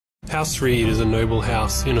House Reed is a noble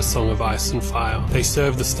house in A Song of Ice and Fire. They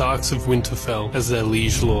serve the Starks of Winterfell as their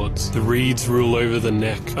liege lords. The Reeds rule over the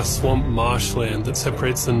Neck, a swamp marshland that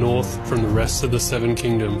separates the north from the rest of the Seven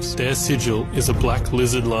Kingdoms. Their sigil is a black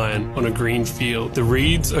lizard lion on a green field. The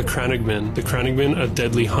Reeds are crannogmen. The crannogmen are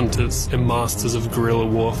deadly hunters and masters of guerrilla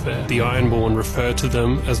warfare. The Ironborn refer to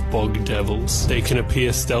them as bog devils. They can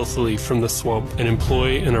appear stealthily from the swamp and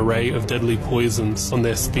employ an array of deadly poisons on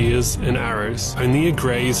their spears and arrows. Only a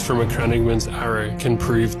graze from a crannogman's arrow can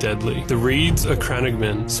prove deadly. The Reeds are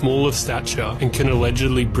crannogmen, small of stature, and can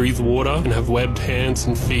allegedly breathe water and have webbed hands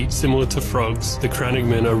and feet similar to frogs. The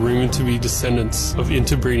crannogmen are rumored to be descendants of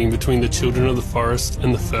interbreeding between the children of the forest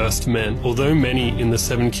and the first men. Although many in the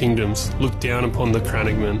Seven Kingdoms look down upon the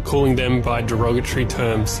crannogmen, calling them by derogatory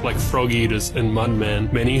terms like frog eaters and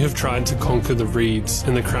mudmen, many have tried to conquer the Reeds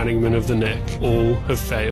and the crannogmen of the Neck. All have failed.